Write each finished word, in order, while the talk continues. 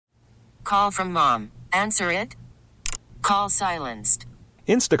Call from mom. Answer it. Call silenced.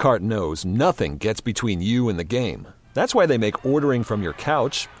 Instacart knows nothing gets between you and the game. That's why they make ordering from your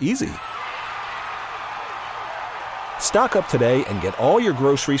couch easy. Stock up today and get all your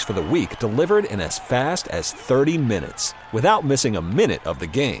groceries for the week delivered in as fast as 30 minutes without missing a minute of the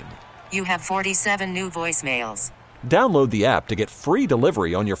game. You have 47 new voicemails. Download the app to get free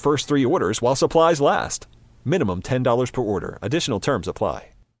delivery on your first 3 orders while supplies last. Minimum $10 per order. Additional terms apply.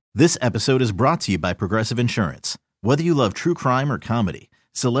 This episode is brought to you by Progressive Insurance. Whether you love true crime or comedy,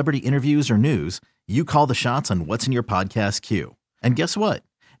 celebrity interviews or news, you call the shots on what's in your podcast queue. And guess what?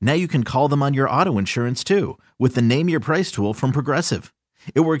 Now you can call them on your auto insurance too with the Name Your Price tool from Progressive.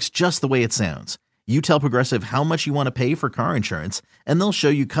 It works just the way it sounds. You tell Progressive how much you want to pay for car insurance, and they'll show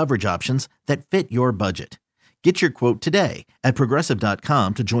you coverage options that fit your budget. Get your quote today at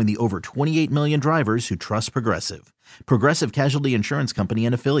Progressive.com to join the over 28 million drivers who trust Progressive. Progressive Casualty Insurance Company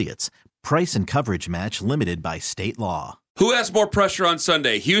and Affiliates. Price and coverage match limited by state law. Who has more pressure on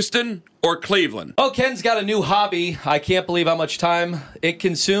Sunday, Houston or Cleveland? Oh, Ken's got a new hobby. I can't believe how much time it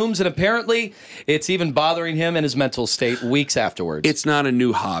consumes, and apparently it's even bothering him in his mental state weeks afterwards. It's not a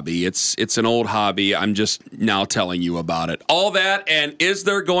new hobby. It's an old hobby. I'm just now telling you about it. All that, and is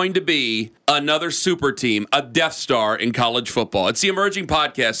there going to be another super team, a Death Star in college football? It's the emerging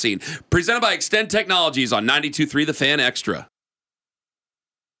podcast scene, presented by Extend Technologies on 92.3 The Fan Xtra.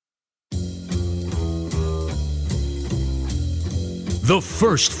 The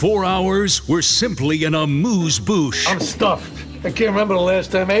first 4 hours were simply an amuse-bouche. I'm stuffed. I can't remember the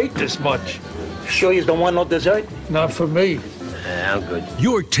last time I ate this much. Sure you don't want no dessert? Not for me. I'm good.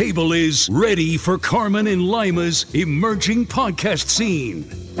 Your table is ready for Carman and Lima's emerging podcast scene.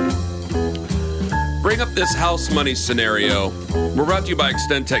 Bring up this house money scenario. We're brought to you by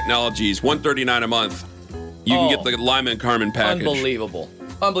Extend Technologies, $139 a month. You can get the Lima and Carman package. Unbelievable.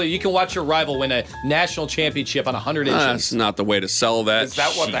 You can watch your rival win a national championship on 100 inches. That's not the way to sell that. Is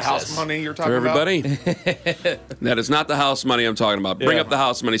that what the house money you're talking for everybody? about? That is not the house money I'm talking about. Bring up the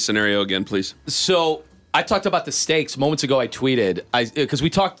house money scenario again, please. So I talked about the stakes moments ago. I tweeted because we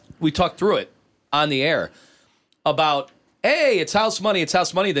talked through it on the air about, hey, it's house money. It's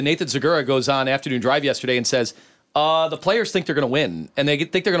house money. Then Nathan Zagura goes on Afternoon Drive yesterday and says, the players think they're going to win, and they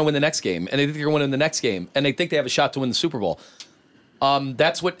think they're going to win the next game, and they think they're going to win the next game, and they think they have a shot to win the Super Bowl.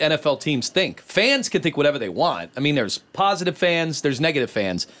 That's what NFL teams think. Fans can think whatever they want. I mean, there's positive fans, there's negative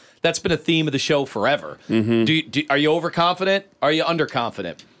fans. That's been a theme of the show forever. Mm-hmm. Are you overconfident? Are you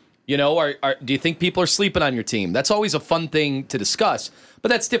underconfident? You know, do you think people are sleeping on your team? That's always a fun thing to discuss, but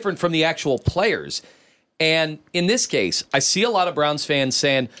that's different from the actual players. And in this case, I see a lot of Browns fans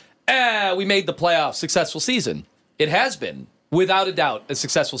saying, we made the playoffs, successful season. It has been, without a doubt, a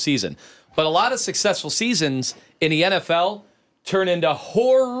successful season. But a lot of successful seasons in the NFL turn into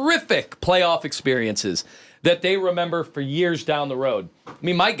horrific playoff experiences that they remember for years down the road. I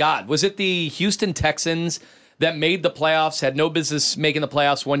mean, my God, was it the Houston Texans that made the playoffs, had no business making the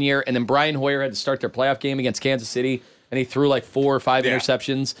playoffs one year, and then Brian Hoyer had to start their playoff game against Kansas City, and he threw like 4 or 5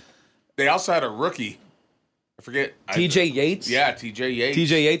 interceptions? They also had a rookie. I forget. T.J. Yates? Yeah, T.J. Yates.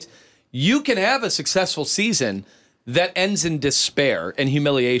 T.J. Yates. You can have a successful season that ends in despair and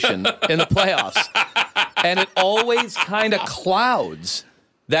humiliation in the playoffs. And it always kind of clouds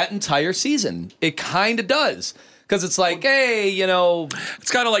that entire season. It kind of does. Because it's like, hey, you know.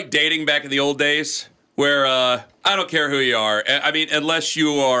 It's kind of like dating back in the old days where I don't care who you are. I mean, unless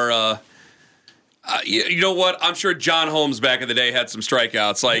you are, you know what? I'm sure John Holmes back in the day had some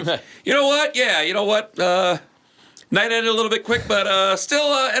strikeouts. Like, you know what? Yeah, you know what? Night ended a little bit quick, but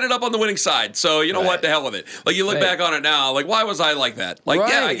still ended up on the winning side. So, you know what? The hell with it. Like, you look back on it now, like, why was I like that? Like,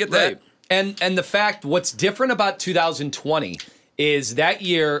 yeah, I get that. And the fact, what's different about 2020 is that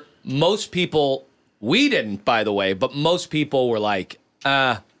year, most people, we didn't, by the way, but most people were like,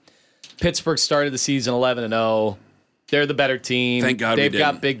 Pittsburgh started the season 11-0. They're the better team. Thank God They've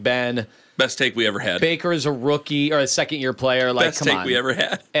got Big Ben. Best take we ever had. Baker is a rookie or a second-year player. Like, Best take we ever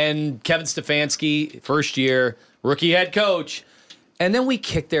had. And Kevin Stefanski, first year, rookie head coach. And then we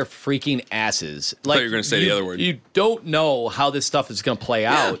kick their freaking asses. Like, I thought you were going to say the other word. You don't know how this stuff is going to play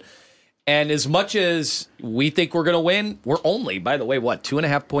out. And as much as we think we're going to win, we're only, by the way,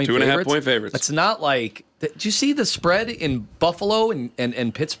 2.5 point favorites? 2.5 point favorites. It's not like, did you see the spread in Buffalo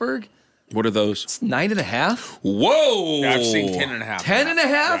and Pittsburgh? What are those? It's 9.5. Whoa! Yeah, I've seen 10.5. 10.5?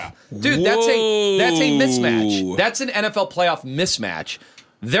 Yeah. Dude, Whoa. that's a mismatch. That's an NFL playoff mismatch.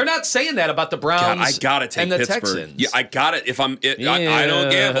 They're not saying that about the Browns God, I gotta take and the Pittsburgh. Texans. Yeah, I got it. I don't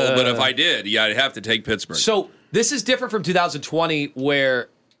gamble, but if I did, I'd have to take Pittsburgh. So this is different from 2020 where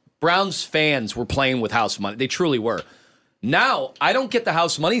Browns fans were playing with house money. They truly were. Now, I don't get the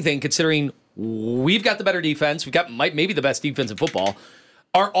house money thing considering we've got the better defense. We've got maybe the best defense in football.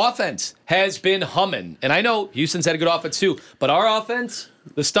 Our offense has been humming. And I know Houston's had a good offense too, but our offense,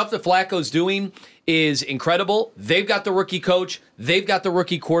 the stuff that Flacco's doing is incredible. They've got the rookie coach. They've got the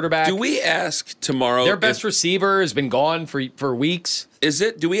rookie quarterback. Do we ask tomorrow? Their best receiver has been gone for weeks.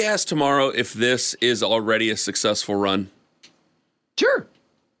 Do we ask tomorrow if this is already a successful run? Sure.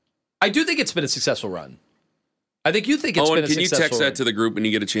 I do think it's been a successful run. I think you think it's been a successful run. Can you text that to the group when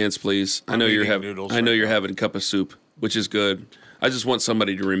you get a chance, please? I know you're having a cup of soup, which is good. I just want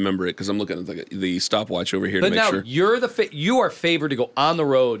somebody to remember it because I'm looking at the stopwatch over here to make sure. But now you are favored to go on the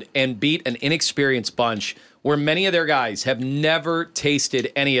road and beat an inexperienced bunch where many of their guys have never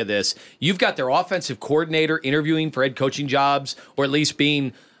tasted any of this. You've got their offensive coordinator interviewing for head coaching jobs or at least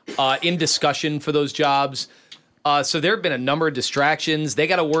being in discussion for those jobs. So there have been a number of distractions. They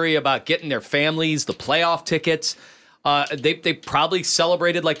got to worry about getting their families the playoff tickets. They probably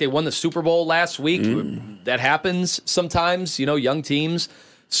celebrated like they won the Super Bowl last week. That happens sometimes, young teams.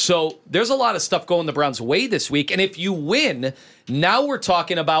 So there's a lot of stuff going the Browns' way this week. And if you win, now we're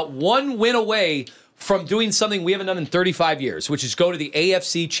talking about one win away from doing something we haven't done in 35 years, which is go to the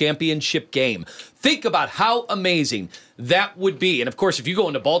AFC Championship game. Think about how amazing that would be. And, of course, if you go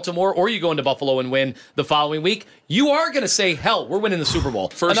into Baltimore or you go into Buffalo and win the following week, you are going to say, hell, we're winning the Super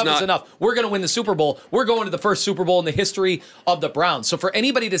Bowl. Enough is enough. We're going to win the Super Bowl. We're going to the first Super Bowl in the history of the Browns. So for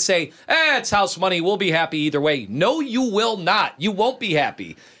anybody to say, it's house money, we'll be happy either way. No, you will not. You won't be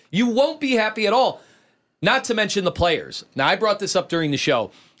happy. You won't be happy at all. Not to mention the players. Now, I brought this up during the show.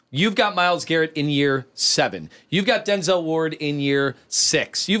 You've got Myles Garrett in year 7. You've got Denzel Ward in year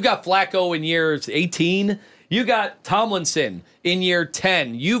 6. You've got Flacco in year 18. You got Tomlinson in year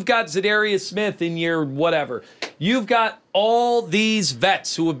 10. You've got Zadarius Smith in year whatever. You've got all these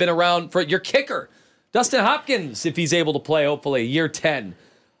vets who have been around for your kicker, Dustin Hopkins, if he's able to play, hopefully, year 10.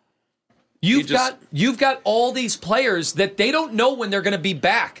 You've got all these players that they don't know when they're going to be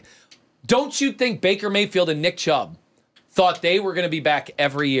back. Don't you think Baker Mayfield and Nick Chubb thought they were going to be back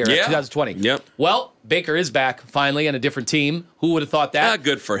every year in 2020? Yep. Well, Baker is back finally on a different team. Who would have thought that?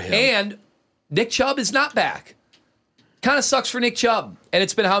 Good for him. And Nick Chubb is not back. Kind of sucks for Nick Chubb. And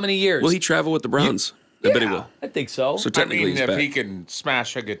it's been how many years? Will he travel with the Browns? I bet he will. I think so. So technically, he's back. If he can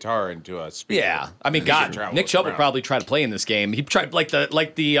smash a guitar into a speaker. Yeah, I mean, God, Nick Chubb will probably try to play in this game. He tried like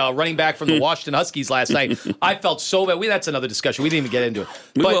the running back from the Washington Huskies last night. I felt so bad. That's another discussion. We didn't even get into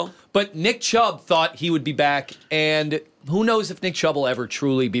it. But Nick Chubb thought he would be back, and who knows if Nick Chubb will ever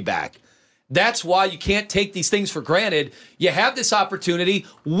truly be back. That's why you can't take these things for granted. You have this opportunity,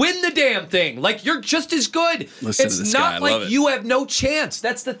 win the damn thing. Like, you're just as good. It's not like you have no chance.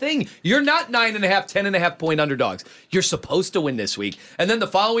 That's the thing. You're not 9.5, 10.5 point underdogs. You're supposed to win this week. And then the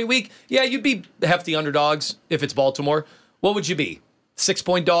following week, you'd be hefty underdogs if it's Baltimore. What would you be?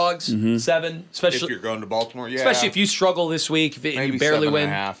 6-point dogs? 7? Especially if you're going to Baltimore, especially if you struggle this week, if you barely win.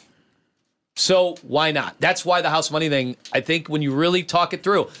 7.5. So why not? That's why the house money thing, I think when you really talk it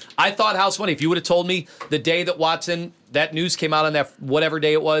through, I thought house money, if you would have told me the day that Watson, that news came out on that whatever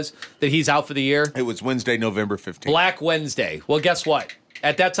day it was, that he's out for the year. It was Wednesday, November 15th. Black Wednesday. Well, guess what?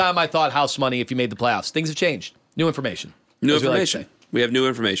 At that time, I thought house money if you made the playoffs. Things have changed. New information. New information. We have new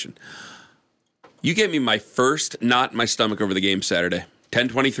information. You gave me my first knot in my stomach over the game Saturday,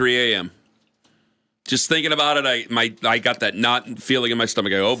 10:23 a.m. Just thinking about it, I got that knot feeling in my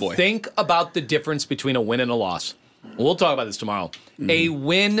stomach. Oh, boy. Think about the difference between a win and a loss. We'll talk about this tomorrow. A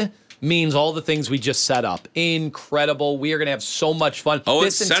win means all the things we just set up. Incredible. We are going to have so much fun.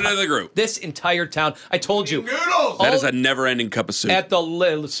 Send it to the group. This entire town. I told you. Noodles! That is a never-ending cup of soup.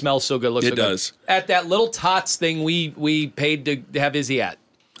 It smells so good. Looks so good. It does. At that little Tots thing we paid to have Izzy at.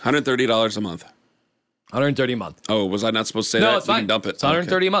 $130 a month. $130 a month. Oh, was I not supposed to say that? No, it's fine. You can dump it. It's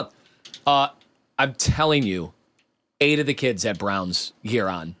 $130 a month. I'm telling you, 8 of the kids at Browns gear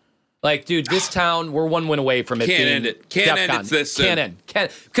on. Like, dude, this town, we're one win away from it Can't being end it. Can't end it this soon. Can't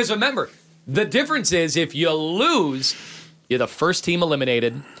end. Because remember, the difference is if you lose, you're the first team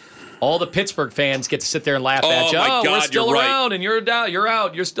eliminated. All the Pittsburgh fans get to sit there and laugh at you. My God, we're still you're around, right. and you're down. You're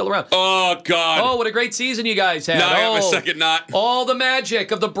out. You're still around. Oh, God. Oh, what a great season you guys had. Now I got my second knot. All the magic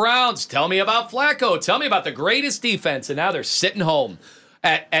of the Browns. Tell me about Flacco. Tell me about the greatest defense. And now they're sitting home.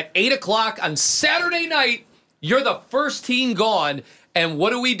 At 8 o'clock on Saturday night, you're the first team gone. And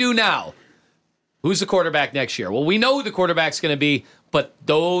what do we do now? Who's the quarterback next year? Well, we know who the quarterback's going to be, but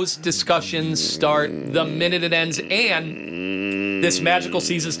those discussions start the minute it ends. And this magical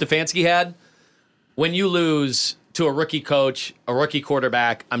season Stefanski had, when you lose to a rookie coach, a rookie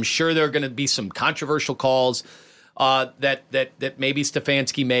quarterback, I'm sure there are going to be some controversial calls that maybe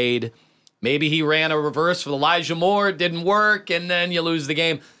Stefanski made. Maybe he ran a reverse with Elijah Moore. It didn't work, and then you lose the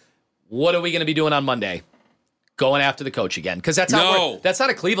game. What are we going to be doing on Monday? Going after the coach again. Because that's not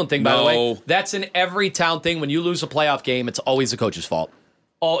a Cleveland thing, by the way. That's an every town thing. When you lose a playoff game, it's always the coach's fault.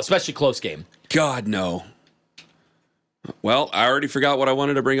 Especially close game. God, no. Well, I already forgot what I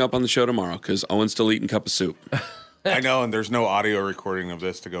wanted to bring up on the show tomorrow because Owen's still eating cup of soup. I know, and there's no audio recording of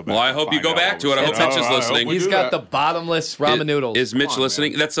this to go back. Well, I hope you go back to it. I hope Mitch is listening. He's got the bottomless ramen noodles. Is Mitch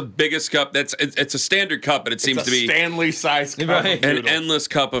listening? Man. That's the biggest cup. It's a standard cup, but it seems to be Stanley-sized cup of an endless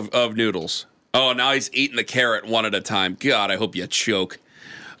cup of noodles. Oh, now he's eating the carrot one at a time. God, I hope you choke.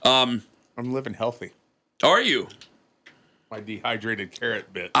 I'm living healthy. Are you? My dehydrated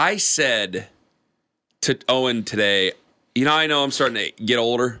carrot bit. I said to Owen today, I know I'm starting to get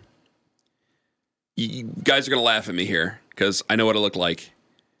older. You guys are going to laugh at me here because I know what it looked like.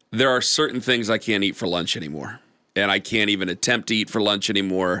 There are certain things I can't eat for lunch anymore, and I can't even attempt to eat for lunch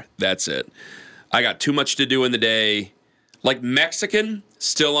anymore. That's it. I got too much to do in the day. Like Mexican,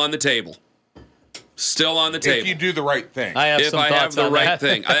 still on the table. Still on the table. If you do the right thing. I have if some I thoughts have the on right that.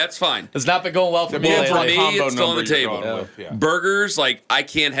 thing. That's fine. It's not been going well for me. For me, combo it's still on the number you're table. going with, yeah. Burgers, like I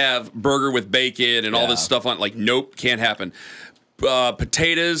can't have burger with bacon and all this stuff on. Like, nope, can't happen.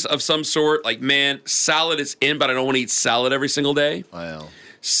 Potatoes of some sort, like, man, salad is in, but I don't want to eat salad every single day. Wow.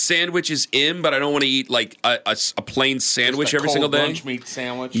 Sandwich is in, but I don't want to eat like a plain sandwich every single day. Lunch meat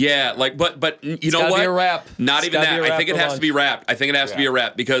sandwich. Yeah, like, but you know what? Be a wrap. Not even that. I think it has to be wrapped. I think it has to be a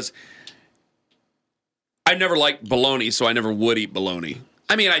wrap because I never liked bologna, so I never would eat bologna.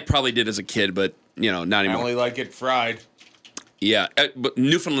 I mean, I probably did as a kid, but not anymore. I only like it fried. Yeah, but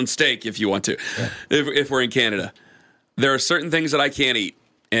Newfoundland steak if you want to, if we're in Canada. There are certain things that I can't eat,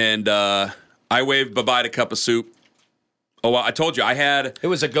 and I waved bye-bye to cup of soup. Oh, well, I told you, it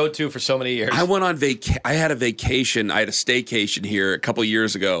was a go-to for so many years. I went on I had a vacation. I had a staycation here a couple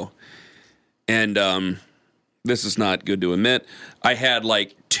years ago, and this is not good to admit. I had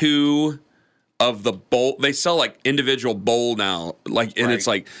like 2 of the bowl. They sell like individual bowl now, and it's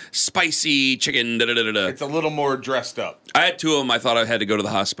like spicy chicken. Da-da-da-da-da. It's a little more dressed up. I had 2 of them. I thought I had to go to the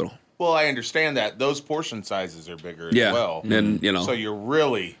hospital. Well, I understand that. Those portion sizes are bigger as well. And, So you're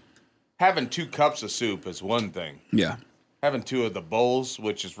really having 2 cups of soup is one thing. Yeah. Having 2 of the bowls,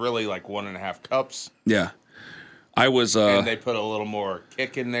 which is really like 1.5 cups. Yeah. I was... and they put a little more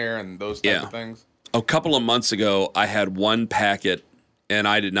kick in there and those type of things. A couple of months ago, I had 1 packet, and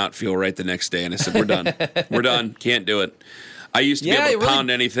I did not feel right the next day. And I said, we're done. We're done. Can't do it. I used to be able to pound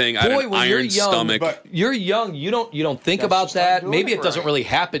anything. I had an iron stomach. You're young. You don't think about that. Maybe it doesn't really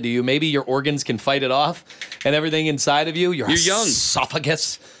happen to you. Maybe your organs can fight it off, and everything inside of you, your young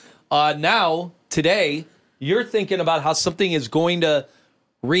esophagus. Now, today, you're thinking about how something is going to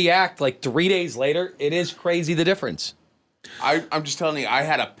react like 3 days later. It is crazy the difference. I'm just telling you, I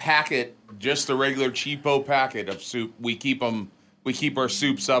had a packet, just the regular cheapo packet of soup. We keep our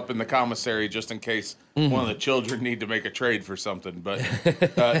soups up in the commissary just in case one of the children need to make a trade for something. But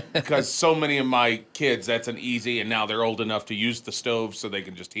because so many of my kids, that's an easy, and now they're old enough to use the stove so they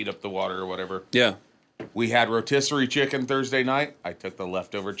can just heat up the water or whatever. Yeah. We had rotisserie chicken Thursday night. I took the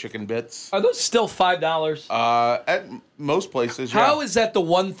leftover chicken bits. Are those still $5? At most places, How is that the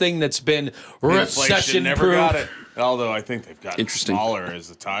one thing that's been recession-proof? Never got it. Although I think they've gotten smaller as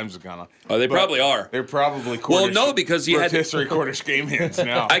the times have gone on. Oh, they probably are. They're probably because you had rotisserie Cornish game hands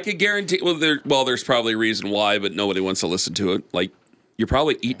now. I could guarantee. There's probably a reason why, but nobody wants to listen to it. Like you're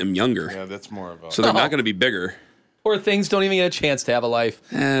probably eating them younger. Yeah, that's more of a. So they're not going to be bigger. Poor things don't even get a chance to have a life.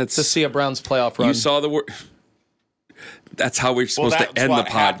 To see a Browns playoff run. You saw the word. That's how we're supposed to end the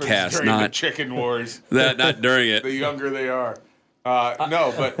podcast, not the chicken wars. Not during it. The younger they are.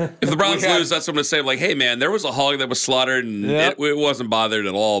 No, but if the Browns lose, that's what I'm going to say. Like, hey, man, there was a hog that was slaughtered, and it wasn't bothered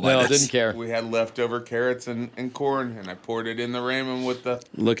at all by this. Didn't care. We had leftover carrots and corn, and I poured it in the ramen with the.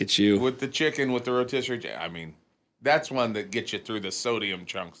 Look at you. With the chicken, with the rotisserie. I mean, that's one that gets you through the sodium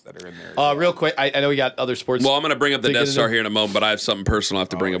chunks that are in there. Real quick, I know we got other sports. Well, I'm going to bring up the Death Star here in a moment, but I have something personal I have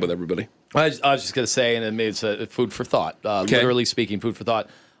to bring up with everybody. I was just going to say, and maybe it's a food for thought. Literally speaking, food for thought.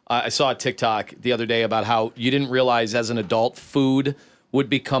 I saw a TikTok the other day about how you didn't realize as an adult, food would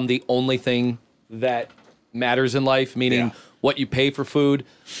become the only thing that matters in life, meaning what you pay for food,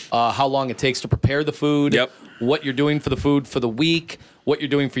 how long it takes to prepare the food, what you're doing for the food for the week, what you're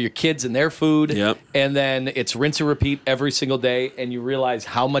doing for your kids and their food, and then it's rinse and repeat every single day, and you realize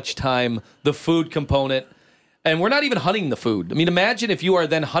how much time the food component And we're not even hunting the food. I mean, imagine if you are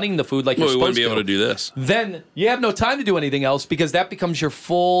then hunting the food like you're we supposed wouldn't be able to do this. Then you have no time to do anything else because that becomes your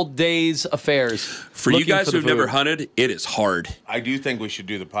full day's affairs. For you guys who've never hunted, it is hard. I do think we should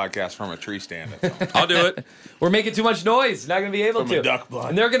do the podcast from a tree stand. I'll do it. We're making too much noise. Not going to be able to. A duck blind.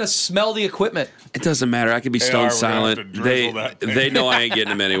 And they're going to smell the equipment. It doesn't matter. I could be stone silent. They know I ain't getting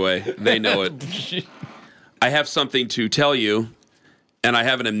them anyway. They know it. I have something to tell you. And I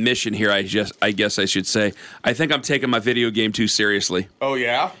have an admission here, I guess I should say. I think I'm taking my video game too seriously. Oh,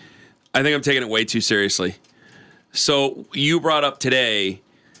 yeah? I think I'm taking it way too seriously. So you brought up today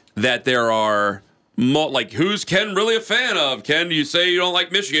that there are, who's Ken really a fan of? Ken, you say you don't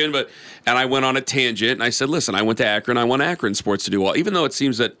like Michigan, and I went on a tangent, and I said, listen, I went to Akron. I want Akron sports to do well, even though it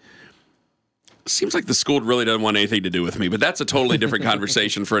seems like the school really doesn't want anything to do with me, but that's a totally different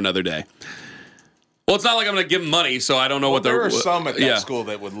conversation for another day. Well, it's not like I'm going to give them money, so I don't know what they're... There are some at that school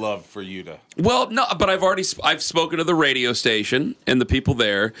that would love for you to... Well, no, but I've spoken to the radio station and the people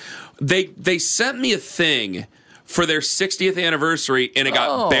there. They sent me a thing for their 60th anniversary, and it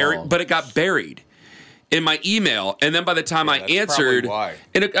got buried. But it got buried in my email, and then by the time I answered, why.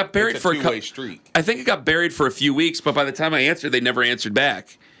 And it got buried for a two-way street. I think it got buried for a few weeks, but by the time I answered, they never answered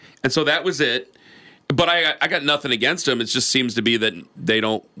back, and so that was it. But I got nothing against them. It just seems to be that they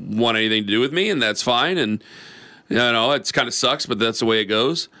don't want anything to do with me, and that's fine. And it kind of sucks, but that's the way it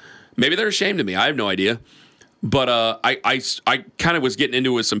goes. Maybe they're ashamed of me. I have no idea. But I kind of was getting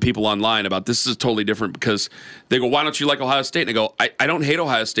into it with some people online about this is totally different because they go, why don't you like Ohio State? And I go, I don't hate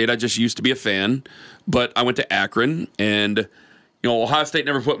Ohio State. I just used to be a fan. But I went to Akron, and Ohio State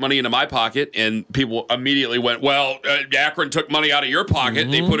never put money into my pocket. And people immediately went, well, Akron took money out of your pocket.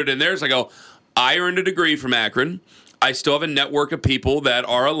 Mm-hmm. They put it in theirs. I go, I earned a degree from Akron. I still have a network of people that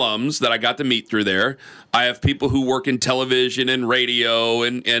are alums that I got to meet through there. I have people who work in television and radio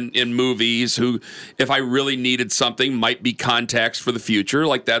and movies who, if I really needed something, might be contacts for the future.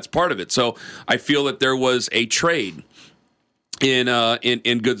 Like, that's part of it. So I feel that there was a trade in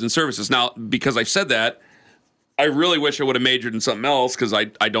goods and services. Now, because I said that, I really wish I would have majored in something else because I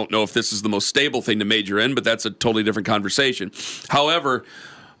don't know if this is the most stable thing to major in, but that's a totally different conversation. However,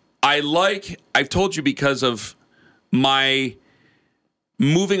 I've told you because of my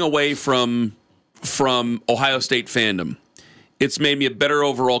moving away from Ohio State fandom, it's made me a better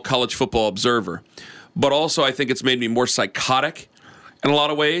overall college football observer. But also I think it's made me more psychotic in a lot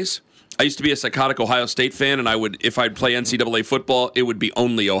of ways. I used to be a psychotic Ohio State fan, and if I'd play NCAA football, it would be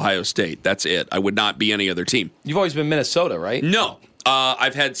only Ohio State. That's it. I would not be any other team. You've always been Minnesota, right? No.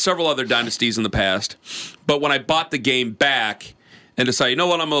 I've had several other dynasties in the past. But when I bought the game back and decided, you know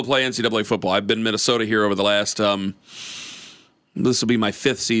what, I'm going to play NCAA football. I've been in Minnesota here over the last, this will be my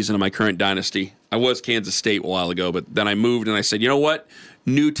 5th season of my current dynasty. I was Kansas State a while ago, but then I moved and I said, you know what?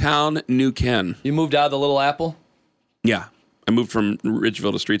 New town, new Ken. You moved out of the Little Apple? Yeah. I moved from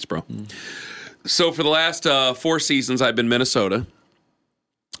Ridgeville to Streetsboro. So for the last 4 seasons, I've been Minnesota,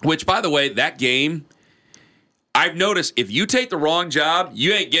 which, by the way, that game, I've noticed if you take the wrong job,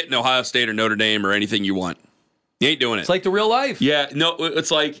 you ain't getting Ohio State or Notre Dame or anything you want. You ain't doing it. It's like the real life. Yeah, no, it's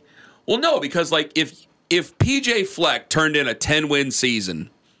like, well, no, because like if PJ Fleck turned in a 10-win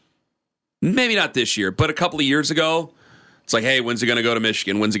season, maybe not this year, but a couple of years ago, it's like, hey, when's he going to go to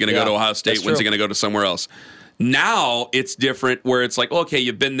Michigan? When's he going to go to Ohio State? When's he going to go to somewhere else? Now it's different where it's like, okay,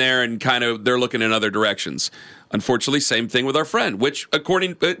 you've been there and kind of they're looking in other directions. Unfortunately, same thing with our friend, which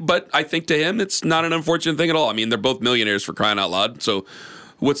but I think to him, it's not an unfortunate thing at all. I mean, they're both millionaires for crying out loud. So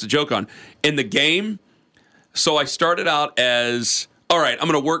what's the joke on? In the game, so I started out as, all right, I'm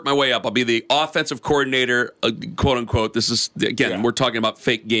going to work my way up. I'll be the offensive coordinator, quote unquote. This is, again, we're talking about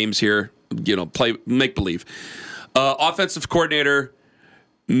fake games here, play, make believe. Offensive coordinator,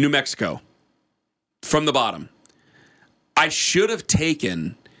 New Mexico, from the bottom. I should have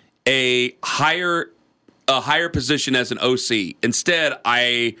taken a higher position as an OC. Instead,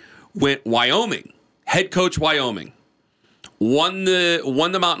 I went Wyoming, head coach Wyoming. Won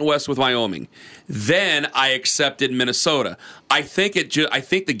the Mountain West with Wyoming. Then I accepted Minnesota. I think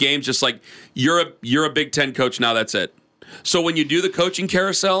the game's just like you're a Big Ten coach now. That's it. So when you do the coaching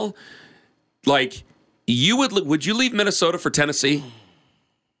carousel, like would you leave Minnesota for Tennessee?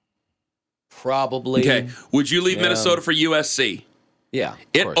 Probably. Okay. Would you leave Minnesota for USC? Yeah.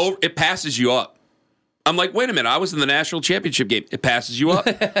 It passes you up. I'm like, wait a minute. I was in the national championship game. It passes you up.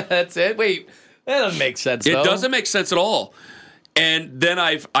 That's it. Wait. That doesn't make sense, though. It doesn't make sense at all. And then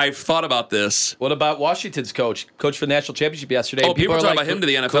I've thought about this. What about Washington's coach for the national championship yesterday? Oh, people are talking about him to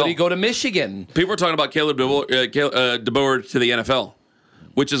the NFL. Could he go to Michigan? People are talking about Caleb DeBoer to the NFL,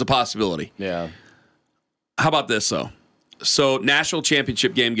 which is a possibility. Yeah. How about this, though? So national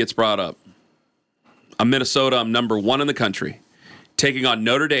championship game gets brought up. I'm Minnesota. I'm number 1 in the country. Taking on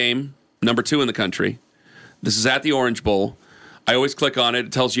Notre Dame, number 2 in the country. This is at the Orange Bowl. I always click on it.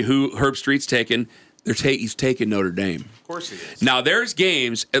 It tells you who Herb Street's taking. He's taking Notre Dame. Of course he is. Now, there's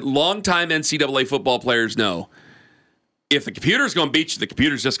games, longtime NCAA football players know, if the computer's going to beat you, the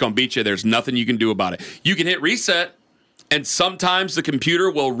computer's just going to beat you. There's nothing you can do about it. You can hit reset, and sometimes the computer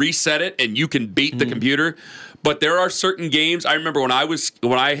will reset it, and you can beat the computer. But there are certain games. I remember when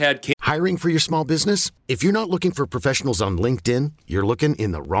I had Hiring for your small business? If you're not looking for professionals on LinkedIn, you're looking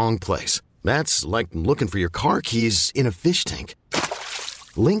in the wrong place. That's like looking for your car keys in a fish tank.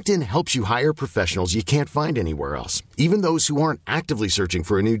 LinkedIn helps you hire professionals you can't find anywhere else, even those who aren't actively searching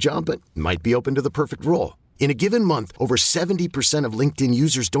for a new job but might be open to the perfect role. In a given month, over 70% of LinkedIn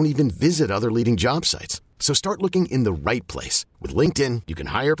users don't even visit other leading job sites. So start looking in the right place. With LinkedIn, you can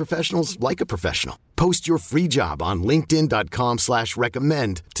hire professionals like a professional. Post your free job on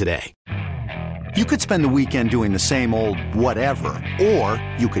linkedin.com/recommend today. You could spend the weekend doing the same old whatever, or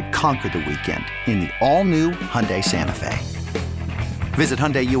you could conquer the weekend in the all-new Hyundai Santa Fe. Visit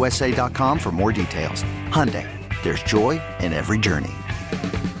HyundaiUSA.com for more details. Hyundai, there's joy in every journey.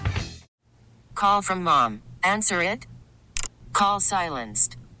 Call from mom. Answer it. Call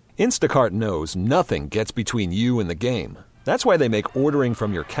silenced. Instacart knows nothing gets between you and the game. That's why they make ordering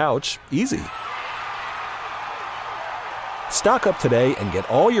from your couch easy. Stock up today and get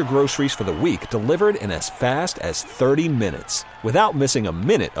all your groceries for the week delivered in as fast as 30 minutes without missing a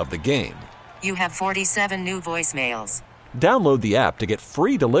minute of the game. You have 47 new voicemails. Download the app to get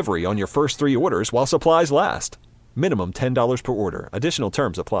free delivery on your first 3 orders while supplies last. Minimum $10 per order. Additional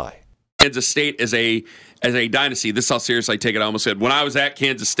terms apply. Kansas State as a dynasty. This is how serious I take it. I almost said, when I was at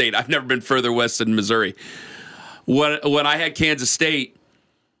Kansas State, I've never been further west than Missouri. When I had Kansas State,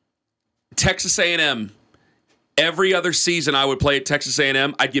 Texas A&M, every other season I would play at Texas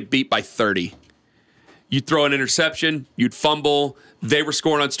A&M, I'd get beat by 30. You'd throw an interception, you'd fumble, they were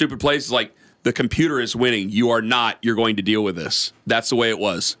scoring on stupid plays. Like, the computer is winning. You are not. You're going to deal with this. That's the way it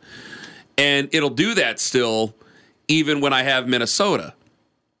was. And it'll do that still, even when I have Minnesota.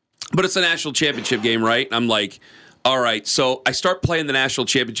 But it's a national championship game, right? And I'm like, all right. So I start playing the national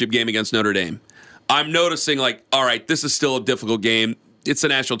championship game against Notre Dame. I'm noticing, like, all right, this is still a difficult game. It's a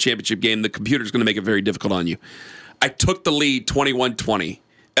national championship game. The computer's going to make it very difficult on you. I took the lead 21-20.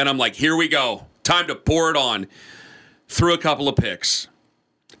 And I'm like, here we go. Time to pour it on. Threw a couple of picks.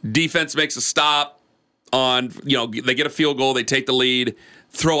 Defense makes a stop on, they get a field goal, they take the lead,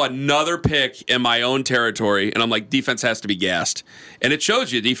 throw another pick in my own territory, and I'm like, defense has to be gassed. And it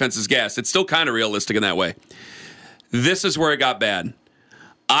shows you defense is gassed. It's still kind of realistic in that way. This is where it got bad.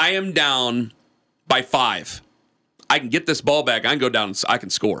 I am down by 5. I can get this ball back. I can go down and I can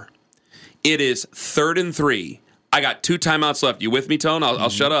score. It is 3rd and 3. I got 2 timeouts left. You with me, Tone? I'll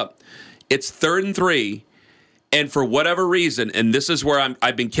shut up. It's 3rd and 3. And for whatever reason, and this is where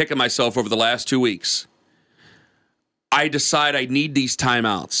I've been kicking myself over the last 2 weeks, I decide I need these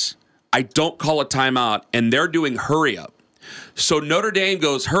timeouts. I don't call a timeout, and they're doing hurry up. So Notre Dame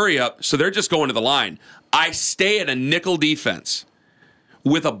goes hurry up, so they're just going to the line. I stay at a nickel defense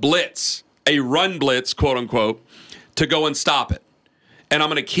with a blitz, a run blitz, quote unquote, to go and stop it. And I'm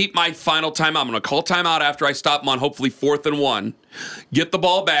going to keep my final timeout. I'm going to call timeout after I stop them on hopefully 4th and 1. Get the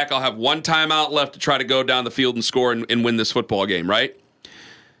ball back. I'll have 1 timeout left to try to go down the field and score and win this football game, right?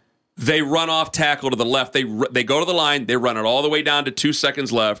 They run off tackle to the left. They go to the line. They run it all the way down to 2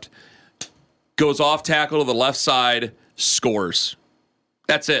 seconds left. Goes off tackle to the left side. Scores.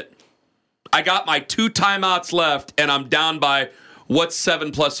 That's it. I got my 2 timeouts left, and I'm down by, what's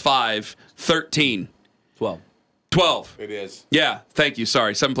 7 plus 5? 13. 12. It is. Yeah, thank you.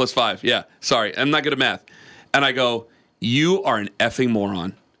 Sorry, 7 plus 5. Yeah, sorry. I'm not good at math. And I go, you are an effing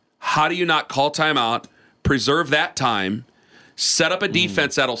moron. How do you not call timeout, preserve that time, set up a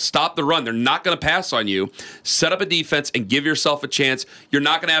defense that'll stop the run? They're not going to pass on you. Set up a defense and give yourself a chance. You're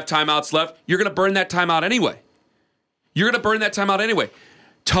not going to have timeouts left. You're going to burn that timeout anyway.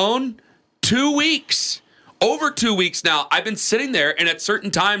 Tone, 2 weeks. Over 2 weeks now. I've been sitting there, and at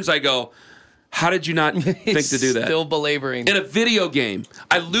certain times I go, how did you not think to do that? Still belaboring. In a video game.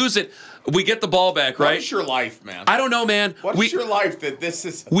 I lose it. We get the ball back, right? What is your life, man? I don't know, man. What is your life that this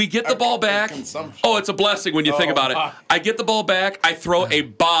is? We get the ball back. Oh, it's a blessing when you think about it. I get the ball back. I throw a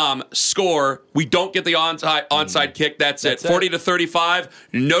bomb, score. We don't get the onside kick. That's it. 40-35.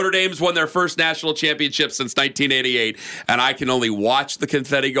 Notre Dame's won their first national championship since 1988, and I can only watch the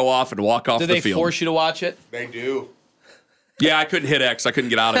confetti go off and walk off the field. Do they force you to watch it? They do. Yeah, I couldn't hit X. I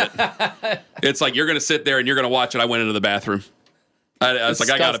couldn't get out of it. It's like, you're going to sit there and you're going to watch it. I went into the bathroom. I was like,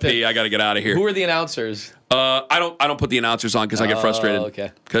 I gotta pee. I gotta get out of here. Who are the announcers? I don't put the announcers on because I get frustrated.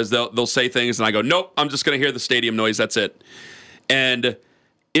 Okay. Because they'll say things and I go, nope, I'm just gonna hear the stadium noise. That's it. And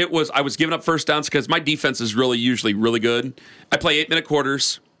I was giving up first downs because my defense is usually really good. I play 8-minute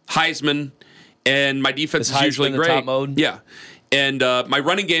quarters, Heisman, and my defense is usually great. Top mode? Yeah. And my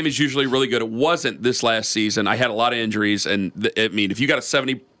running game is usually really good. It wasn't this last season. I had a lot of injuries, and if you got a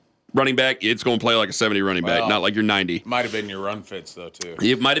 70 running back, it's going to play like a 70 running back, not like you're 90. Might have been your run fits, though, too.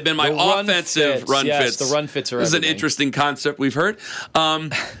 It might have been my offensive run fits. The run fits are This is an interesting concept we've heard.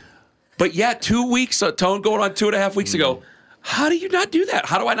 But yeah, 2 weeks, Tone, going on 2.5 weeks ago. How do you not do that?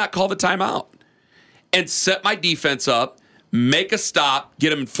 How do I not call the timeout? And set my defense up, make a stop, get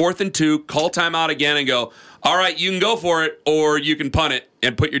them in 4th and 2, call timeout again, and go, all right, you can go for it, or you can punt it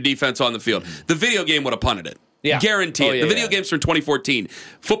and put your defense on the field. The video game would have punted it. Yeah. Guarantee it. The video game's from 2014.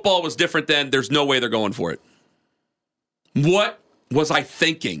 Football was different then. There's no way they're going for it. What was I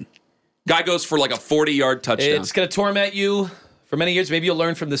thinking? Guy goes for like a 40-yard touchdown. It's going to torment you for many years. Maybe you'll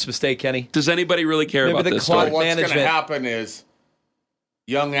learn from this mistake, Kenny. Does anybody really care about this story? What's going to happen is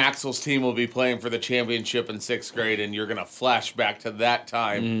young Axel's team will be playing for the championship in 6th grade, and you're going to flash back to that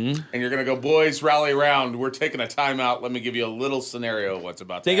time, and you're going to go, boys, rally around. We're taking a timeout. Let me give you a little scenario of what's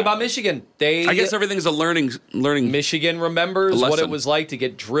about to happen. Think about Michigan. I guess everything's a learning. Michigan remembers what it was like to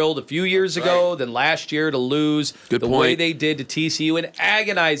get drilled a few years ago, then last year to lose way they did to TCU in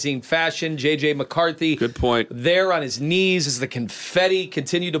agonizing fashion. J.J. McCarthy. Good point. There on his knees as the confetti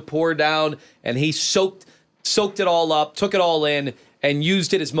continued to pour down, and he soaked it all up, took it all in, and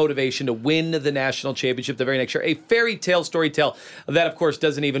used it as motivation to win the national championship the very next year. A fairy tale storytell that, of course,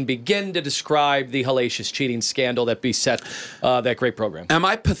 doesn't even begin to describe the hellacious cheating scandal that beset that great program. Am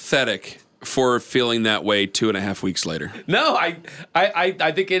I pathetic for feeling that way 2.5 weeks later? No,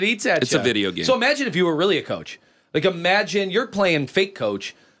 I think it eats at you. It's a video game. So imagine if you were really a coach. Like, imagine you're playing fake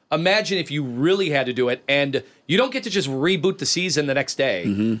coach. Imagine if you really had to do it, and you don't get to just reboot the season the next day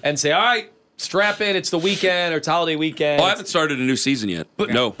and say, all right, strap in, it's the weekend or it's holiday weekend. Oh, I haven't started a new season yet.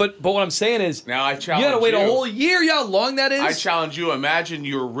 No. But what I'm saying is, now I challenge you got to wait a whole year. You know how long that is? I challenge you. Imagine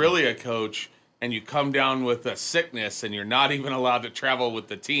you're really a coach and you come down with a sickness and you're not even allowed to travel with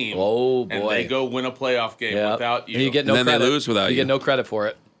the team. Oh, boy. And they go win a playoff game without you. And you get no and then credit. They lose without you. You get no credit for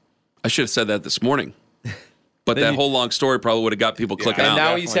it. I should have said that this morning. But that whole long story probably would have got people clicking out. And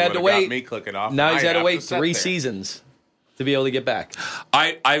now he's had to wait. Me clicking off. Now he's had to wait 3 seasons to be able to get back.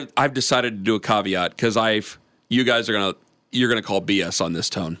 I've decided to do a caveat because you guys you're gonna call BS on this,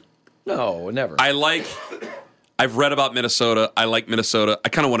 Tone. No, never. I've read about Minnesota. I like Minnesota. I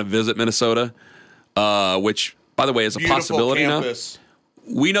kind of want to visit Minnesota, which, by the way, is a possibility campus.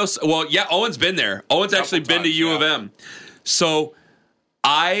 now. We know. Well, yeah, Owen's been there. Owen's actually been to U of M. So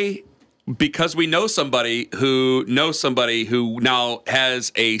because we know somebody who now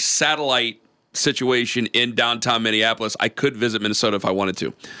has a satellite situation in downtown Minneapolis, I could visit Minnesota if I wanted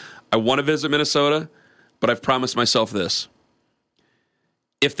to. I want to visit Minnesota, but I've promised myself this.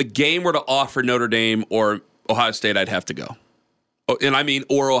 If the game were to offer Notre Dame or Ohio State, I'd have to go.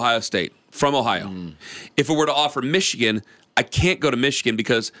 Or Ohio State, from Ohio. If it were to offer Michigan, I can't go to Michigan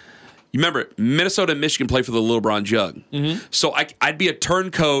because, you remember, Minnesota and Michigan play for the Little Brown Jug. So I'd be a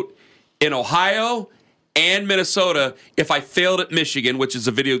turncoat in Ohio and Minnesota if I failed at Michigan, which is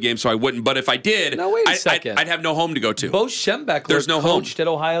a video game, so I wouldn't. But if I did, I'd have no home to go to. Bo Schembechler coached at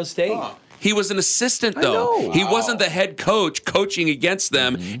Ohio State. He was an assistant, though. He wasn't the head coach coaching against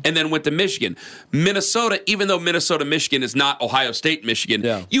them and then went to Michigan. Minnesota, even though Minnesota-Michigan is not Ohio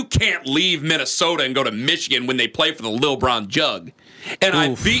State-Michigan, you can't leave Minnesota and go to Michigan when they play for the Little Brown Jug. And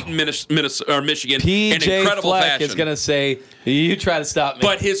I've beaten Michigan in incredible Fleck fashion. is going to say, you try to stop me.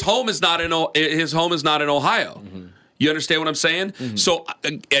 But his home is not in Ohio. You understand what I'm saying? So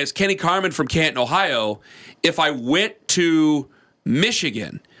as Kenny Carman from Canton, Ohio, if I went to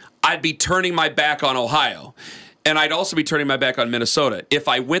Michigan, I'd be turning my back on Ohio. And I'd also be turning my back on Minnesota. If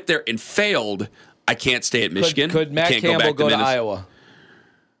I went there and failed, I can't stay at Michigan. Could Matt Campbell go to Iowa?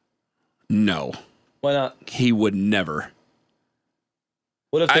 No. Why not? He would never.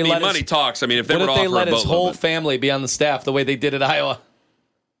 What if they money talks. I mean, if they what were to if they offer let a his whole boatload, family be on the staff the way they did at Iowa?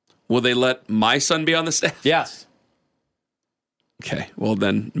 Will they let my son be on the staff? Yes. Okay, well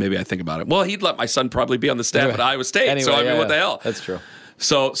then maybe I think about it. Well, he'd let my son probably be on the staff at Iowa State. Anyway, so I mean, what the hell? That's true.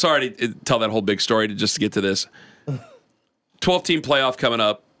 So sorry to tell that whole big story just to get to this. 12-team playoff coming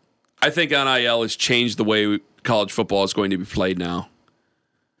up. I think NIL has changed the way college football is going to be played now.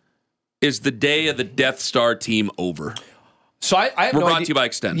 Is the day of the Death Star team over? So I have We're no brought idea. to you by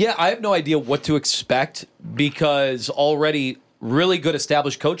Extend. Yeah, I have no idea what to expect because already really good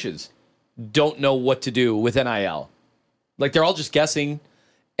established coaches don't know what to do with NIL. Like, they're all just guessing.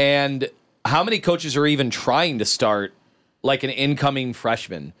 And how many coaches are even trying to start like an incoming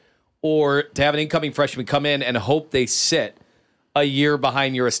freshman, or to have an incoming freshman come in and hope they sit a year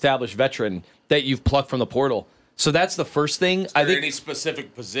behind your established veteran that you've plucked from the portal? So that's the first thing. Is there any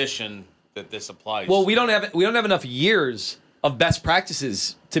specific position that this applies? Well, we don't have enough years of best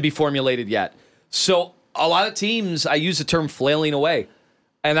practices to be formulated yet. So a lot of teams, I use the term flailing away,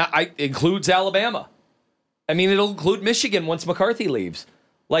 and I includes Alabama. I mean, it'll include Michigan once McCarthy leaves.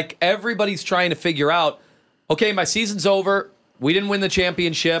 Like, everybody's trying to figure out, okay, my season's over. We didn't win the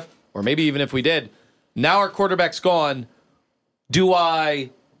championship, or maybe even if we did. Now our quarterback's gone. Do I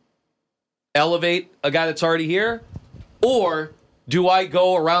elevate a guy that's already here? Or do I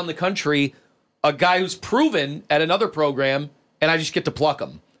go around the country, a guy who's proven at another program, and I just get to pluck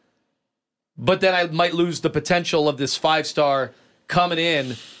him? But then I might lose the potential of this 5-star coming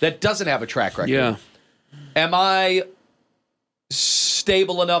in that doesn't have a track record. Yeah. Am I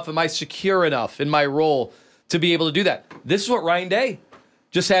stable enough? Am I secure enough in my role to be able to do that? This is what Ryan Day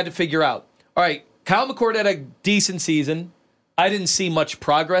just had to figure out. All right, Kyle McCord had a decent season. I didn't see much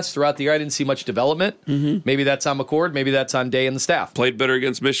progress throughout the year. I didn't see much development. Maybe that's on McCord. Maybe that's on Day and the staff. Played better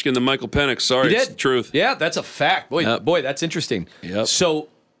against Michigan than Michael Penix. Sorry, it's the truth. Yeah, that's a fact. Boy, that's interesting. Yep. So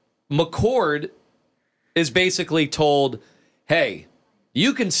McCord is basically told, hey,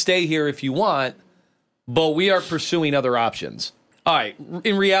 you can stay here if you want, but we are pursuing other options. All right,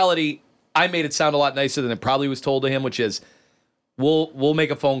 in reality, I made it sound a lot nicer than it probably was told to him, which is, we'll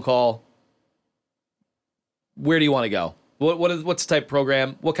make a phone call. Where do you want to go? What's the type of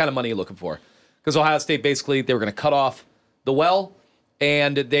program? What kind of money are you looking for? Because Ohio State, basically, they were going to cut off the well,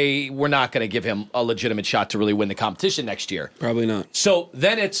 and they were not going to give him a legitimate shot to really win the competition next year. Probably not. So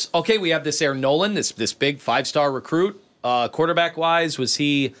then it's, okay, we have this Aaron Nolan, this big 5-star recruit. Quarterback-wise, was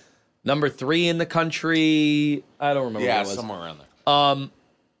he number 3 in the country? I don't remember what it was. Yeah, somewhere around there.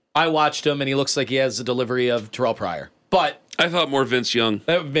 I watched him, and he looks like he has the delivery of Terrell Pryor. But I thought more Vince Young.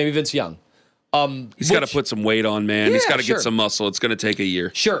 Maybe Vince Young. He's got to put some weight on, man. Yeah, he's got to sure. get some muscle. It's going to take a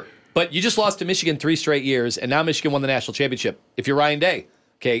year. Sure. But you just lost to Michigan 3 straight years, and now Michigan won the national championship. If you're Ryan Day,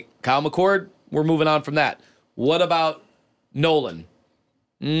 okay, Kyle McCord, we're moving on from that. What about Nolan?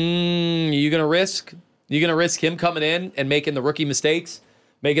 You going to risk? You going to risk him coming in and making the rookie mistakes,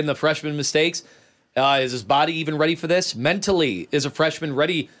 making the freshman mistakes? Is his body even ready for this? Mentally, is a freshman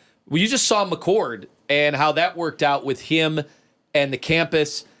ready? Well, you just saw McCord and how that worked out with him and the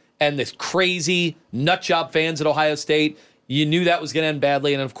campus and this crazy nutjob fans at Ohio State. You knew that was going to end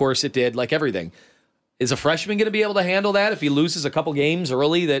badly, and of course it did, like everything. Is a freshman going to be able to handle that if he loses a couple games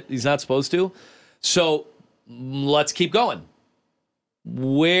early that he's not supposed to? So let's keep going.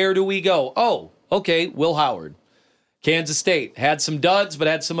 Where do we go? Oh, okay, Will Howard. Kansas State had some duds, but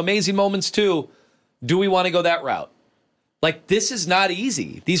had some amazing moments too. Do we want to go that route? Like, this is not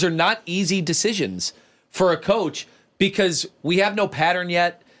easy. These are not easy decisions for a coach because we have no pattern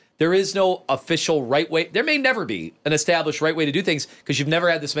yet. There is no official right way. There may never be an established right way to do things because you've never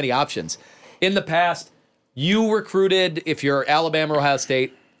had this many options. In the past, you recruited, if you're Alabama or Ohio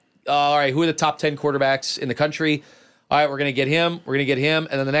State, all right, who are the top 10 quarterbacks in the country? All right, we're going to get him. We're going to get him.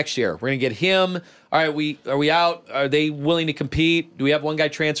 And then the next year, we're going to get him. All right, are we out? Are they willing to compete? Do we have one guy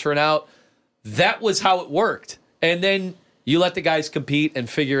transferring out? That was how it worked. And then you let the guys compete and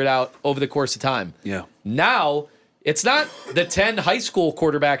figure it out over the course of time. Yeah. Now, it's not the 10 high school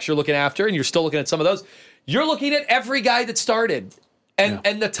quarterbacks you're looking after, and you're still looking at some of those. You're looking at every guy that started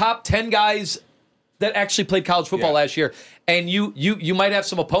and the top 10 guys that actually played college football last year. And you might have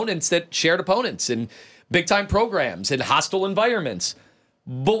some opponents that shared opponents in big-time programs and hostile environments.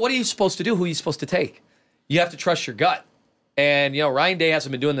 But what are you supposed to do? Who are you supposed to take? You have to trust your gut. And, Ryan Day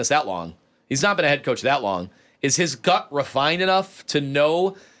hasn't been doing this that long. He's not been a head coach that long. Is his gut refined enough to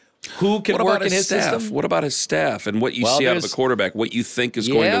know who can work in his system? What about his staff and what you see out of a quarterback, what you think is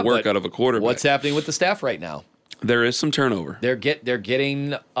going to work out of a quarterback? What's happening with the staff right now? There is some turnover. They're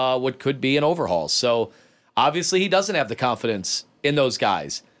getting what could be an overhaul. So obviously he doesn't have the confidence in those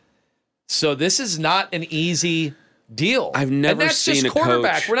guys. So this is not an easy deal. I've never seen just a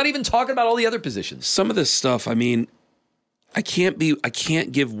quarterback. coach. We're not even talking about all the other positions. Some of this stuff, I mean, I can't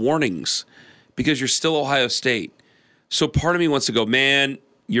give warnings because you're still Ohio State. So part of me wants to go, man,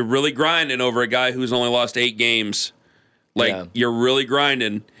 you're really grinding over a guy who's only lost 8 games. You're really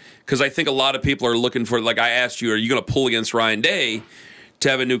grinding. Because I think a lot of people are looking for, like I asked you, are you going to pull against Ryan Day to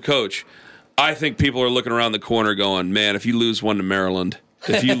have a new coach? I think people are looking around the corner going, man, if you lose one to Maryland,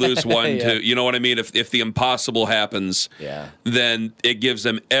 if you lose one to, you know what I mean? If the impossible happens, then it gives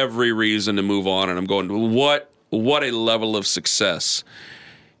them every reason to move on. And I'm going, what a level of success.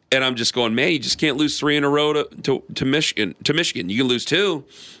 And I'm just going, man, you just can't lose 3 in a row to Michigan. To Michigan, you can lose 2.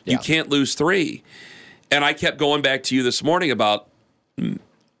 You can't lose 3. And I kept going back to you this morning about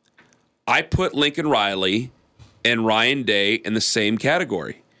I put Lincoln Riley and Ryan Day in the same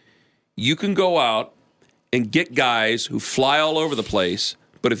category. You can go out and get guys who fly all over the place,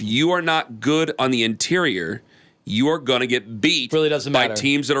 but if you are not good on the interior, you are going to get beat by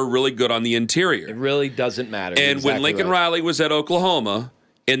teams that are really good on the interior. It really doesn't matter. And when Lincoln Riley was at Oklahoma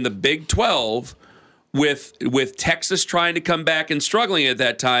in the Big 12 with Texas trying to come back and struggling at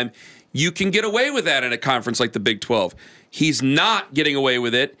that time, you can get away with that in a conference like the Big 12. He's not getting away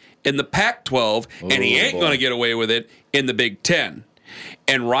with it in the Pac-12, and he ain't going to get away with it in the Big 10.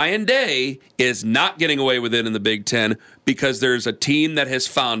 And Ryan Day is not getting away with it in the Big 10 because there's a team that has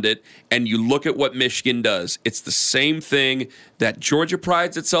found it, and you look at what Michigan does. It's the same thing that Georgia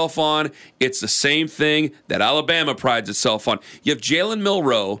prides itself on. It's the same thing that Alabama prides itself on. You have Jalen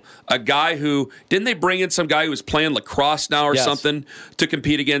Milroe, a guy who, didn't they bring in some guy who was playing lacrosse now or something to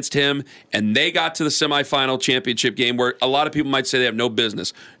compete against him? And they got to the semifinal championship game where a lot of people might say they have no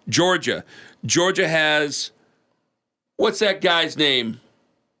business. Georgia has, what's that guy's name?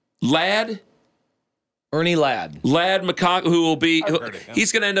 Ernie Ladd McConkey, who will be,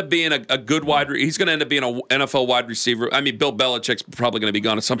 he's going to end up being a good he's going to end up being an NFL wide receiver. I mean, Bill Belichick's probably going to be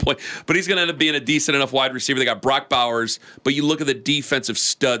gone at some point, but he's going to end up being a decent enough wide receiver. They got Brock Bowers, but you look at the defensive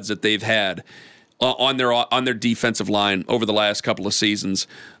studs that they've had on their defensive line over the last couple of seasons.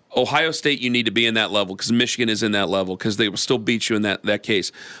 Ohio State, you need to be in that level because Michigan is in that level because they will still beat you in that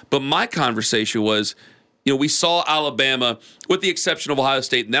case. But my conversation was, we saw Alabama, with the exception of Ohio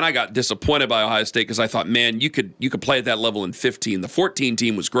State, and then I got disappointed by Ohio State because I thought, man, you could play at that level in 15. The 14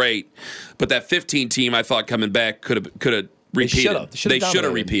 team was great, but that 15 team I thought coming back could have repeated. They should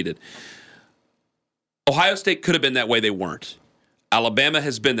have repeated. Ohio State could have been that way. They weren't. Alabama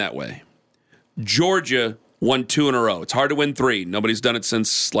has been that way. Georgia won 2 in a row. It's hard to win 3. Nobody's done it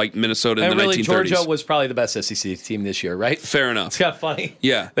since like Minnesota in the 1930s. Georgia was probably the best SEC team this year, right? Fair enough. It's kind of funny.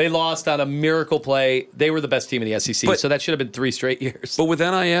 Yeah. They lost on a miracle play. They were the best team in the SEC, so that should have been 3 straight years. But with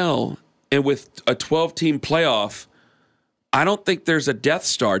NIL and with a 12-team playoff, I don't think there's a Death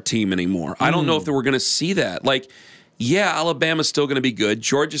Star team anymore. I don't know if we're going to see that. Alabama's still going to be good.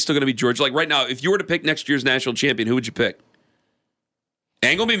 Georgia's still going to be Georgia. Like right now, if you were to pick next year's national champion, who would you pick?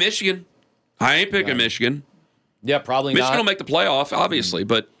 Ain't going to be Michigan. I ain't picking Michigan. Yeah, probably Michigan not. will make the playoff, obviously,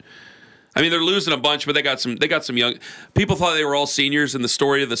 but I mean they're losing a bunch, but they got some young people. Thought they were all seniors, and the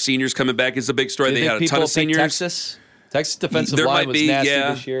story of the seniors coming back is the big story. They had a ton of seniors. Texas defensive line was nasty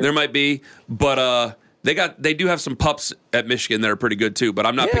this year. There might be, but they do have some pups at Michigan that are pretty good too. But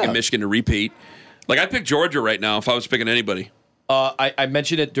I'm not picking Michigan to repeat. Like I'd pick Georgia right now if I was picking anybody. I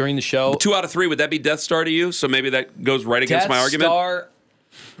mentioned it during the show. 2 out of 3, would that be Death Star to you? So maybe that goes right against my argument. Death Star.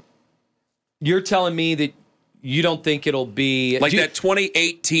 You're telling me that you don't think it'll be like that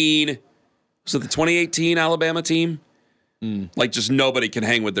 2018? Was it the 2018 Alabama team? Like just nobody can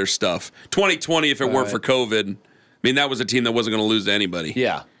hang with their stuff. 2020, if it weren't for COVID, I mean that was a team that wasn't going to lose to anybody.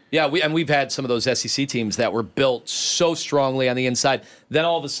 Yeah. We've had some of those SEC teams that were built so strongly on the inside. Then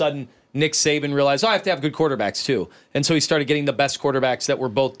all of a sudden, Nick Saban realized, I have to have good quarterbacks too, and so he started getting the best quarterbacks that were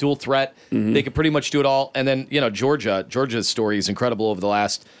both dual threat. They could pretty much do it all. And then Georgia's story is incredible over the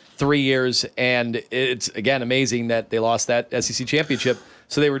last 3 years, and it's, again, amazing that they lost that SEC championship,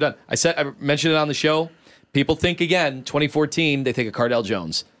 so they were done. I mentioned it on the show. People think, again, 2014, they think of Cardell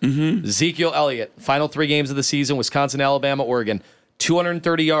Jones. Ezekiel Elliott, final 3 games of the season, Wisconsin, Alabama, Oregon,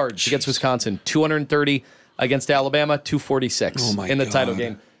 230 yards against Wisconsin, 230 against Alabama, 246 in the title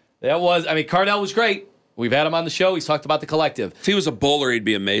game. Cardell was great. We've had him on the show. He's talked about the collective. If he was a bowler, he'd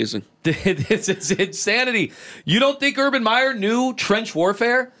be amazing. This is insanity. You don't think Urban Meyer knew trench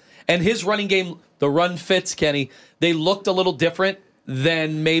warfare? And his running game, the run fits, Kenny, they looked a little different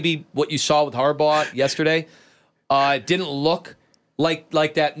than maybe what you saw with Harbaugh yesterday. It didn't look like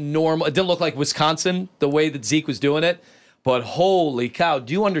that normal. It didn't look like Wisconsin, the way that Zeke was doing it. But holy cow,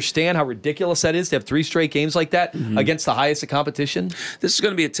 do you understand how ridiculous that is to have 3 straight games like that against the highest of competition? This is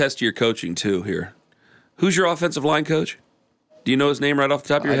going to be a test of your coaching, too, here. Who's your offensive line coach? Do you know his name right off the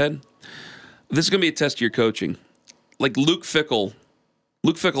top of your head? This is going to be a test of your coaching. Like Luke Fickell.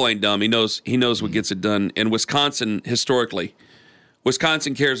 Luke Fickell ain't dumb. He knows what gets it done. And Wisconsin, historically,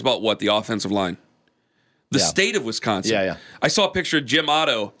 Wisconsin cares about what? The offensive line. The state of Wisconsin. Yeah. I saw a picture of Jim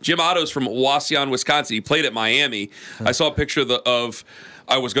Otto. Jim Otto's from Wasion, Wisconsin. He played at Miami. I saw a picture of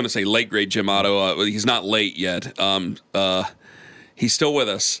I was going to say late great Jim Otto. He's not late yet. He's still with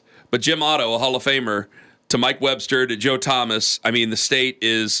us. But Jim Otto, a Hall of Famer, to Mike Webster, to Joe Thomas. I mean, the state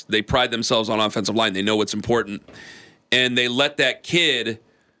they pride themselves on offensive line. They know what's important. And they let that kid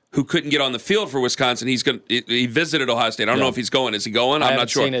who couldn't get on the field for Wisconsin. He visited Ohio State. I don't know if he's going. Is he going? I'm not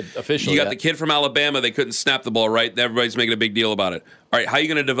sure. I haven't seen it officially You got yet. the kid from Alabama. They couldn't snap the ball right. Everybody's making a big deal about it. All right, how are you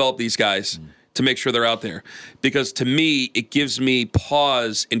going to develop these guys to make sure they're out there? Because to me, it gives me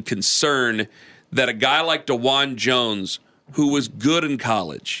pause and concern that a guy like DeJuan Jones, who was good in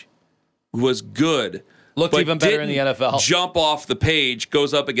college, looked even better in the NFL. Jump off the page,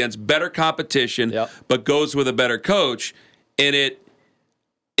 goes up against better competition, but goes with a better coach, and it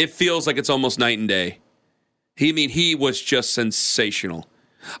feels like it's almost night and day. He was just sensational.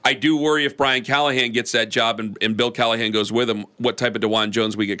 I do worry if Brian Callahan gets that job and Bill Callahan goes with him, what type of DeJuan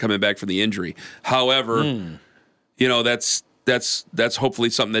Jones we get coming back from the injury. However, that's hopefully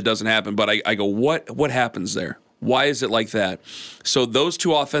something that doesn't happen. But I go, what happens there? Why is it like that? So those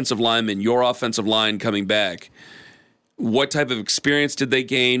two offensive linemen, your offensive line coming back, what type of experience did they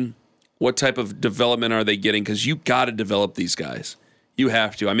gain? What type of development are they getting? Because you got to develop these guys. You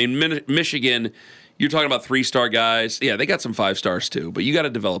have to. I mean, Michigan, you're talking about 3-star guys. Yeah, they got some 5 stars too, but you got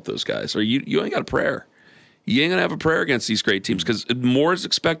to develop those guys, or you ain't got a prayer. You ain't going to have a prayer against these great teams because more is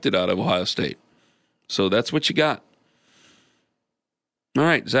expected out of Ohio State. So that's what you got. All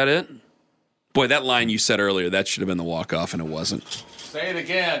right, is that it? Boy, that line you said earlier, that should have been the walk-off, and it wasn't. Say it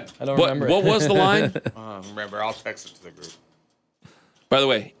again. I don't remember. What was the line? Remember, I'll text it to the group. By the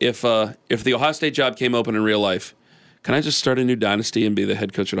way, if the Ohio State job came open in real life, can I just start a new dynasty and be the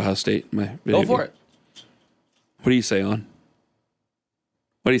head coach at Ohio State? Go for it. What do you say, Owen?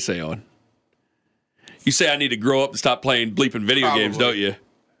 What do you say, Owen? You say I need to grow up and stop playing bleeping video games, don't you?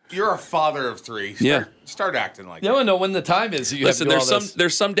 You're a father of 3. Start acting like that. You don't know when the time is. Listen,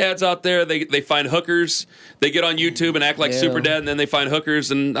 there's some dads out there, they find hookers. They get on YouTube and act like super dad, and then they find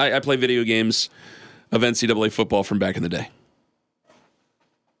hookers, and I play video games of NCAA football from back in the day.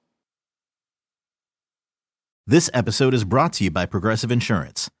 This episode is brought to you by Progressive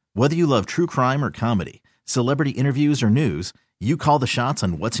Insurance. Whether you love true crime or comedy, celebrity interviews or news, you call the shots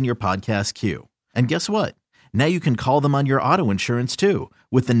on what's in your podcast queue. And guess what? Now you can call them on your auto insurance too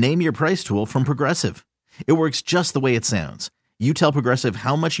with the Name Your Price tool from Progressive. It works just the way it sounds. You tell Progressive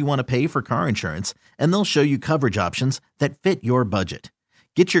how much you want to pay for car insurance, and they'll show you coverage options that fit your budget.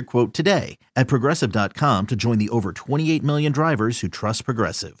 Get your quote today at Progressive.com to join the over 28 million drivers who trust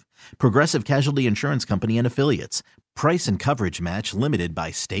Progressive. Progressive Casualty Insurance Company and Affiliates. Price and coverage match limited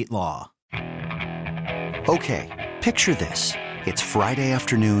by state law. Okay, picture this. It's Friday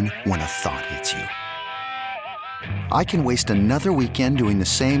afternoon when a thought hits you. I can waste another weekend doing the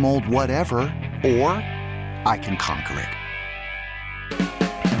same old whatever, or I can conquer it.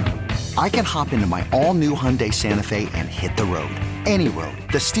 I can hop into my all-new Hyundai Santa Fe and hit the road. Any road.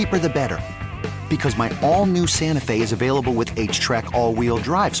 The steeper, the better. Because my all-new Santa Fe is available with H-Track all-wheel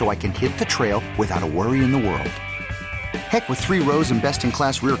drive, so I can hit the trail without a worry in the world. Heck, with 3 rows and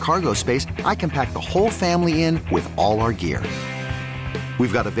best-in-class rear cargo space, I can pack the whole family in with all our gear.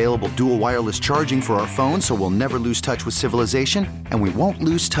 We've got available dual wireless charging for our phones, so we'll never lose touch with civilization, and we won't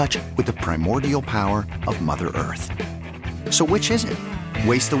lose touch with the primordial power of Mother Earth. So which is it?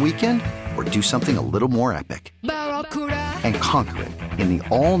 Waste the weekend or do something a little more epic? And conquer it in the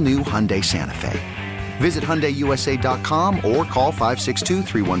all-new Hyundai Santa Fe. Visit HyundaiUSA.com or call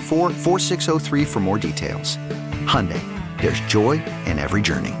 562-314-4603 for more details. Hyundai, there's joy in every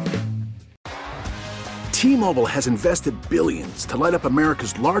journey. T-Mobile has invested billions to light up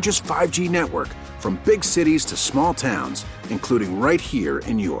America's largest 5G network, from big cities to small towns, including right here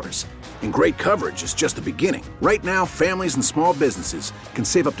in yours. And great coverage is just the beginning. Right now, families and small businesses can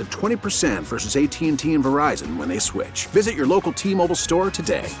save up to 20% versus AT&T and Verizon when they switch. Visit your local T-Mobile store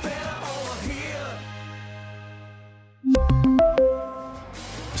today.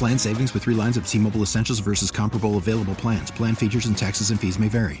 Plan savings with 3 lines of T-Mobile Essentials versus comparable available plans. Plan features and taxes and fees may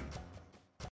vary.